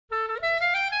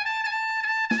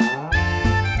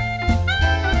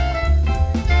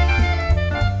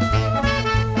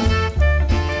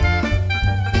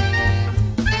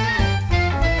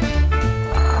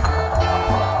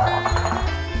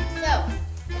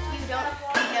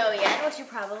which you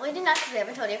probably did not because I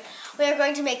haven't told you, we are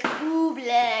going to make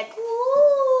Oobleck.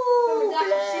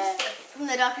 Oobleck. From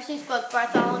the Dr. Seuss book,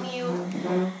 Bartholomew.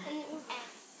 Alright,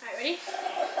 ready?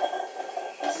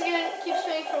 This is going to keep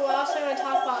spinning for a while, so I'm going to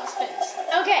talk while it spins.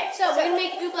 Okay, so we're going to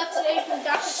make Oobleck today from the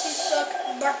Dr. Seuss book,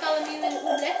 Bartholomew and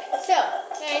Oobleck. So,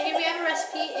 and here we have a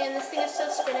recipe, and this thing is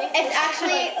still spinning. It's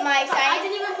actually my science. I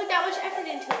didn't even put that much effort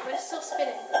into it, but it's still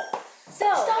spinning. So,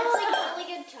 it's like a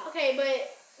really good job. Okay,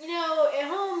 but, you know, at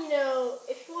home, you know,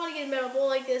 if you want to get a metal bowl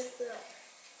like this, the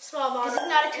small bottle. This is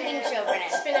not a cooking show, Brennan.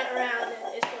 Spin it around,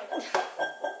 and it's good.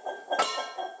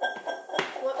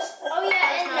 Whoops. Oh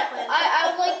yeah, and I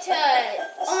would like to.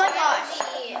 Oh my gosh.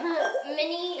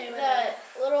 The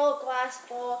little glass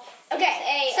bowl.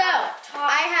 Okay, so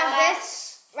I have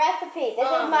this recipe. This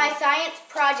is my science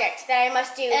project that I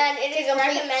must do, and it is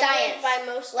recommended science by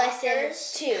most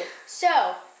lessons 2.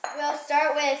 So we'll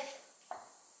start with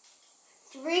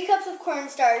 3 cups of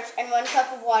cornstarch and 1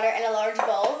 cup of water in a large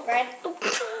bowl, right? Oh.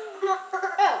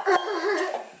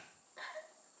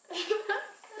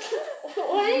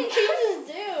 What did you just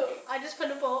do? I just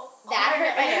put a bowl. That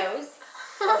hurt my nose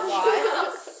a lot.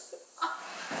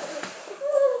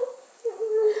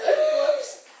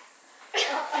 Whoops.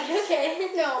 Are you okay?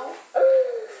 No.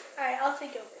 Alright, I'll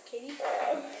take over, Katie.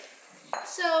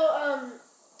 So,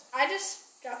 I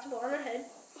just dropped a bowl on her head.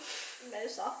 That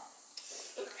is soft.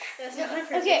 That's not my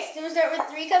first. Okay, so we'll start with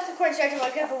 3 cups of cornstarch and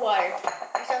 1 cup of water.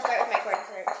 Actually, I'll start with my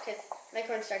cornstarch because my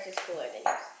cornstarch is cooler than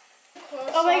yours.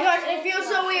 Oh my gosh, it feels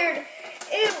so weird.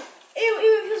 Ew, ew,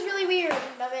 ew, it feels really weird.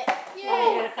 Love it. Yay.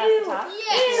 Ew,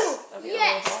 Yes. ew,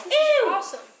 Yes. ew, This is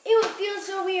awesome. Ew, it feels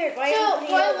so weird. Why So, are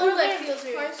you what putting Oobleck feels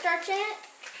weird. cornstarch in it?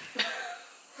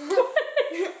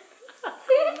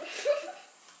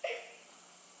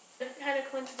 Kind of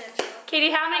coincidental.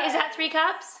 Katie, how many? Is that 3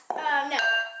 cups? No,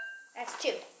 that's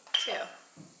 2. 2.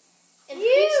 In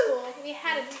preschool, we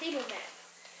had a table mat.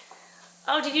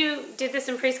 Oh, did this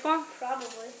in preschool?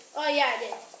 Probably. Oh yeah, I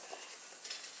did.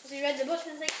 So we read the book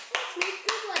and it's like, let's make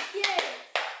Oobleck, yay!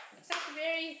 It's actually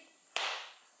very.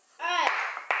 Alright.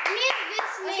 Me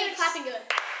and Let's get it clapping good.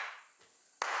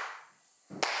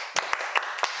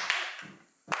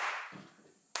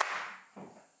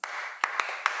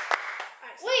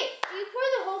 Wait, you pour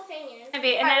the whole thing in.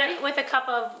 Maybe, and then with a cup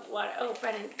of water. Oh,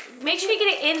 Brennan, make sure you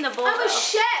get it in the bowl. I'm a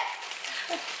chef!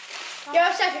 You're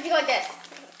a chef if you go like this.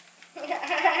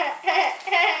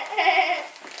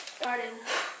 Garden.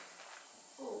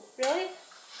 Oh, really?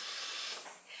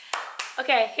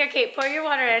 Okay, here, Kate, pour your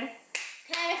water in.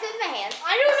 Can I mix it with my hands?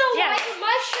 I don't know Yes. why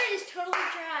my shirt is totally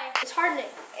dry. It's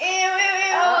hardening. Ew, ew,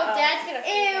 ew. Oh, Dad's gonna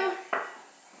Ew.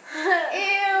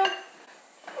 Ew.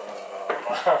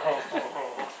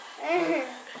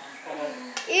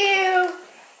 Ew.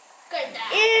 Good, Dad.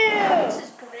 Ew. This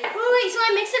is great. Wait, so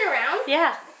I mix it around?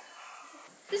 Yeah.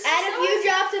 This Add is a few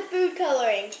drops of food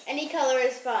coloring. Any color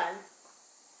is fun.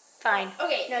 Fine.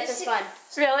 Okay, No, it's this just fun.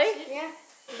 Really? Yeah.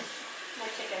 more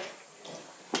chicken.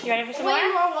 You ready for some way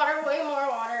more? more water, way more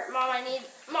water.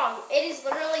 Mom, it is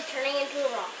literally turning into a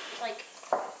rock. Like,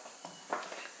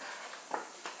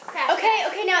 crap.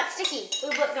 Okay, now it's sticky.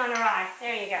 Oobleck gone awry.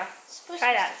 There you go.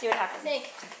 Try that. See what happens. Think.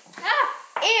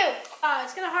 Ew. Oh,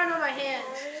 it's gonna harden on my hands.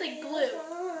 It's like glue.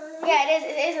 Yeah,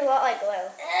 it is a lot like glue.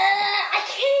 I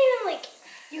can't even, like...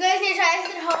 You guys need to try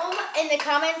this at home. In the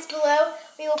comments below,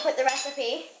 we will put the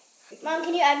recipe. Mom,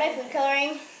 can you add my food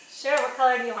coloring? Sure. What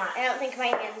color do you want? I don't think my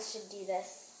hands should do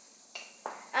this.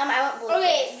 I want blue.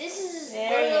 Okay, this is There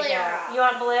you really go. rock. You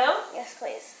want blue? Yes,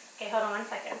 please. Okay, hold on 1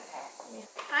 second.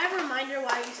 I have a reminder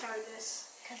why we started this.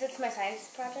 Because it's my science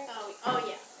project. Oh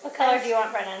yeah. What color do you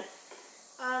want, Brennan?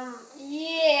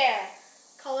 Yeah.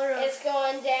 Color of. It's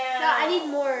going down. No, I need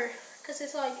more because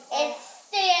it's like. It's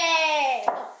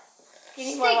sticking. You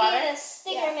need more water?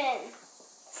 Stickerman.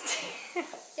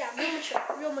 Yeah, real mature.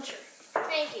 Real mature.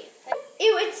 Thank you.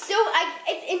 Ew, it's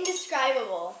it's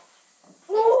indescribable.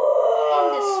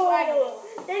 Indescribable.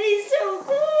 That is so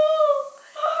cool.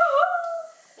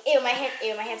 Ew, my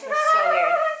hands smell so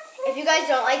weird. If you guys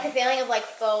don't like the feeling of like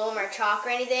foam or chalk or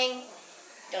anything,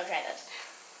 don't try this.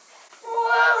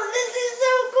 Whoa, this is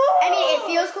so cool. I mean, it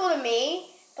feels cool to me,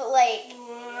 but like,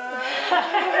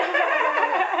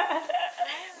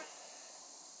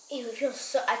 ew, it feels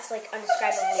so. It's like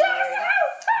undescribably weird.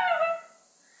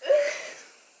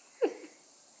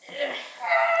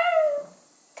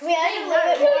 Can we add a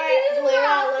little bit more blue and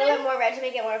a little bit more red to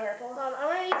make it more purple? I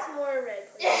want to eat some more red,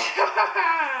 please.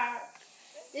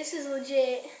 This is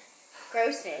legit.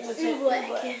 Grossness.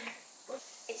 Oobleck.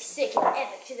 It's sick and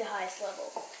epic to the highest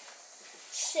level.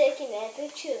 Sick and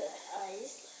epic to the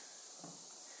eyes.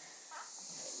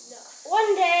 No.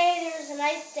 one day there was a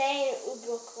nice day in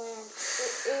Oobleck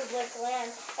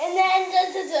land. And then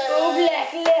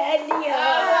Oobleck land, and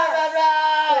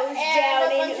down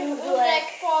a in bunch of Oobleck. Oobleck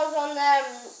falls on them.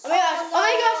 Oh my gosh, oh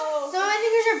my gosh. Some of my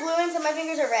fingers are blue and some of my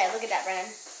fingers are red. Look at that, Brennan.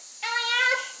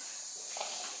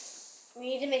 We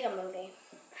need to make a movie.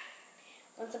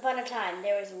 Once upon a time,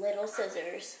 there was Little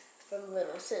Scissors from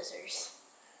Little Scissors.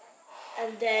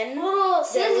 And then there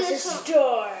was a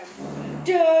storm.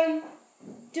 Dun,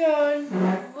 dun.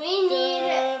 We need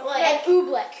And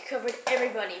Oobleck covered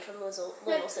everybody from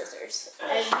Little Scissors.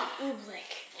 As the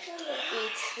Oobleck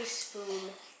eats the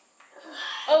spoon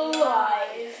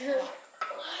alive.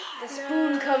 The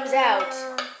spoon comes out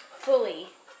fully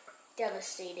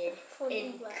devastated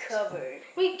and covered.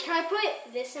 Wait, can I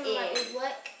put this in my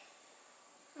Oobleck?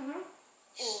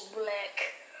 Oobleck.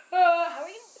 How are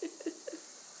you?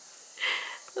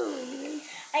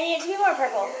 I need it to be more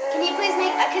purple. Can you please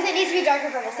make, because it needs to be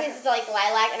darker purple. See, it's like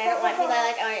lilac, and I don't want it to be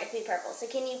lilac, I want it to be purple. So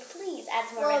can you please add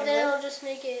some more red Well, and then blue? I'll just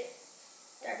make it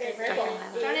Darker purple.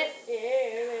 Darn it.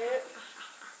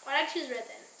 Why'd I choose red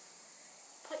then?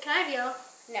 Can I have yellow?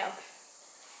 No.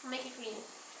 I'll make it green.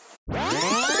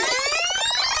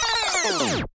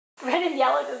 Red and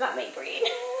yellow does not make green.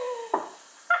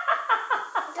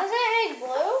 Doesn't it make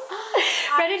blue?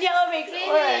 Red and yellow makes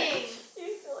orange. You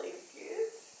silly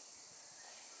goose.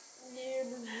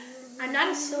 I'm not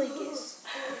a silly goose.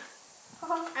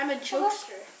 I'm a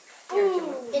jokester.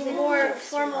 In more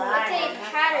formal, let's say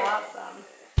pattern. Awesome.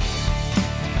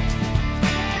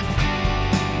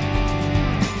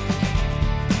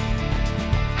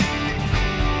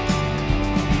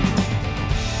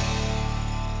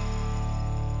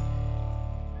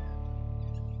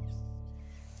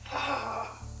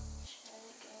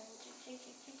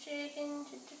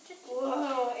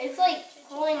 Whoa, it's like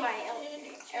pulling my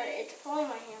it's pulling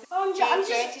my hand.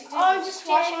 I'm just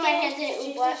washing my hands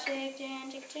in Oobleck.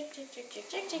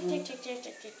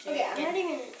 Okay, I'm not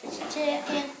even.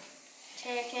 Chicken.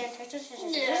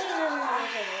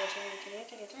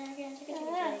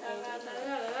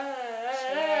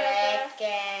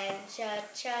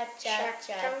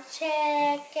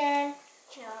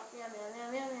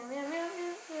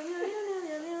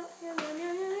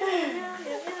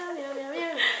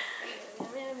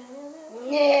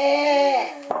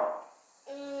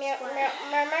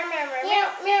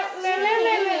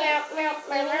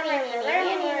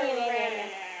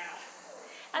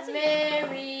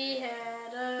 Mary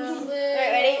had a little.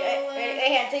 Ready?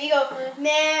 So you go,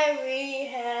 Mary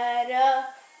had a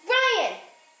Ryan.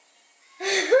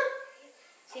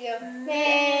 So you go,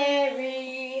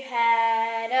 Mary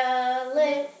had a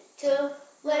little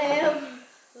lamb,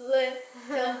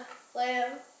 little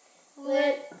lamb,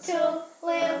 little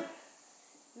lamb.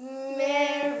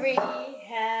 Mary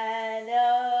had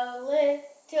a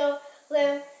little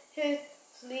lamb whose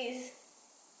fleece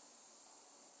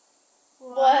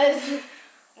was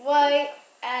white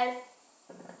as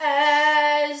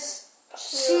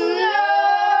snow.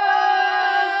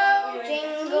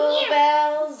 Jingle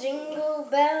bells, jingle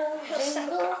bells,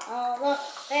 jingle all the way.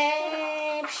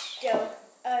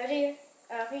 Oh dear,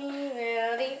 oh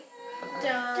dear.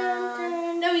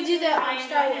 Dun. No, we do that on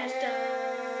Star Wars.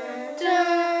 Dun,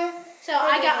 dun. So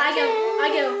I go.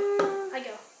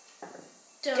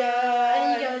 Dun. And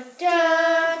you go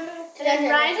dun. And then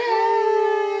Ryan.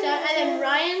 Dun. And then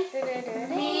Ryan.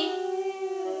 Me.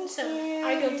 So I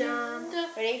go dun. Dun.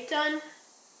 Ready? Dun.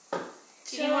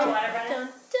 Do you need more water, Brennan? Dun.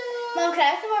 Dun. Mom, can I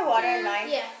have some more water in mine?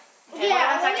 Yeah. Okay,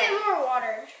 Yeah, hold on I a second. want more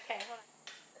water. Okay, hold on.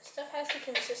 Stuff has the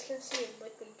consistency of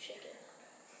liquid chicken.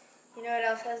 You know what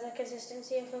else has the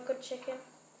consistency of liquid chicken?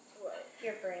 What?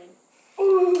 Your brain.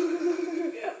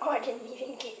 Ooh. Oh, I didn't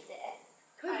even get that.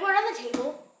 Can we pour it on the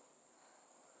table?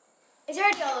 Is there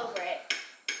already all over it?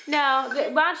 No,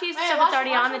 why don't you use stuff that's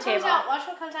already on the table? Watch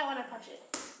what comes out when I punch it.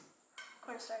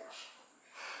 Cornstarch.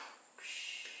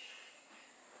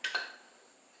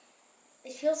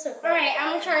 It feels so cold. Alright,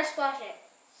 I'm gonna try to splash it.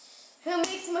 Who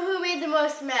made the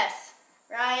most mess?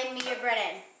 Ryan, me, or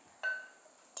Brennan?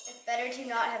 It's better to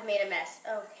not have made a mess.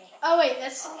 Okay. Oh wait,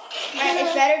 that's. Alright,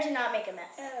 it's better to not make a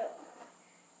mess.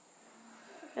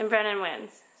 And Brennan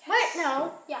wins. What?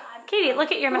 No. Yeah. Katie,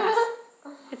 look at your mess.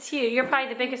 It's you. You're probably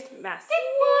the biggest mess.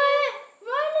 What?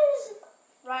 Mine is...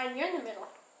 Ryan, you're in the middle.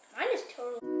 Mine is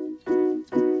totally.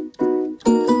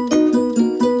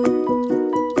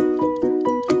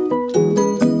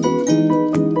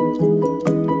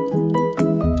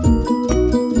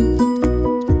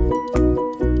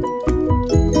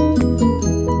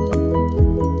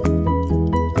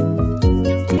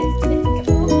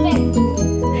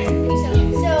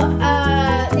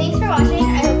 Thanks for watching. I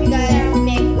hope you guys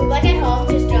make Oobleck at home.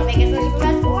 Just don't make as much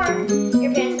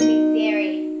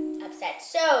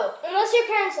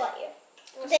your parents let you.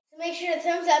 So make sure to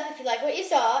thumbs up if you like what you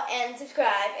saw, and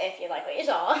subscribe if you like what you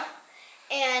saw.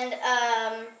 And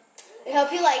we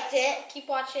hope you liked it. Keep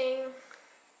watching.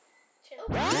 So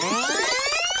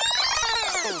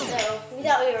we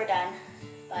thought we were done,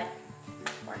 but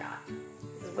we're not.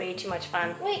 This is way too much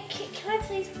fun. Wait, can I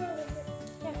please pour a little bit?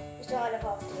 Yeah, we still had to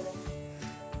fall off the table.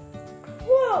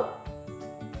 Whoa!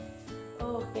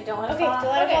 Oh, you don't want to Okay, fall?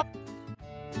 don't let it fall.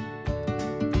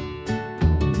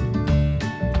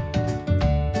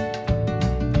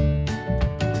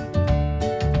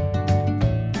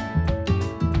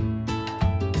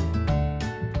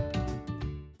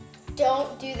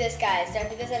 Don't do this, guys. Don't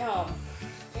do this at home.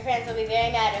 Your parents will be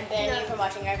very mad and ban you from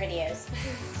watching our videos.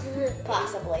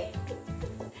 Possibly.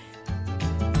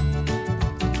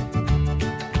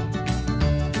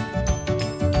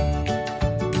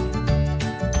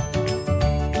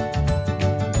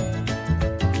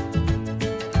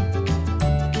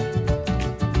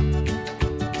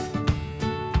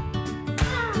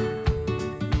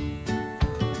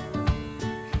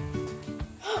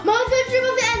 Mom's going to jump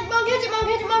off the end. Mom, catch it. Mom,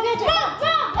 catch it. Mom, catch it. Mom,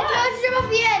 it's going to jump off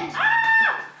the end.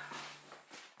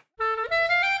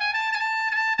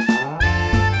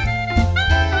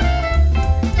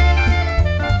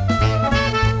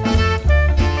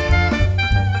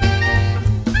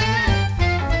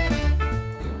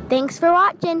 Thanks for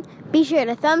watching. Be sure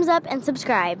to thumbs up and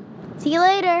subscribe. See you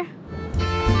later.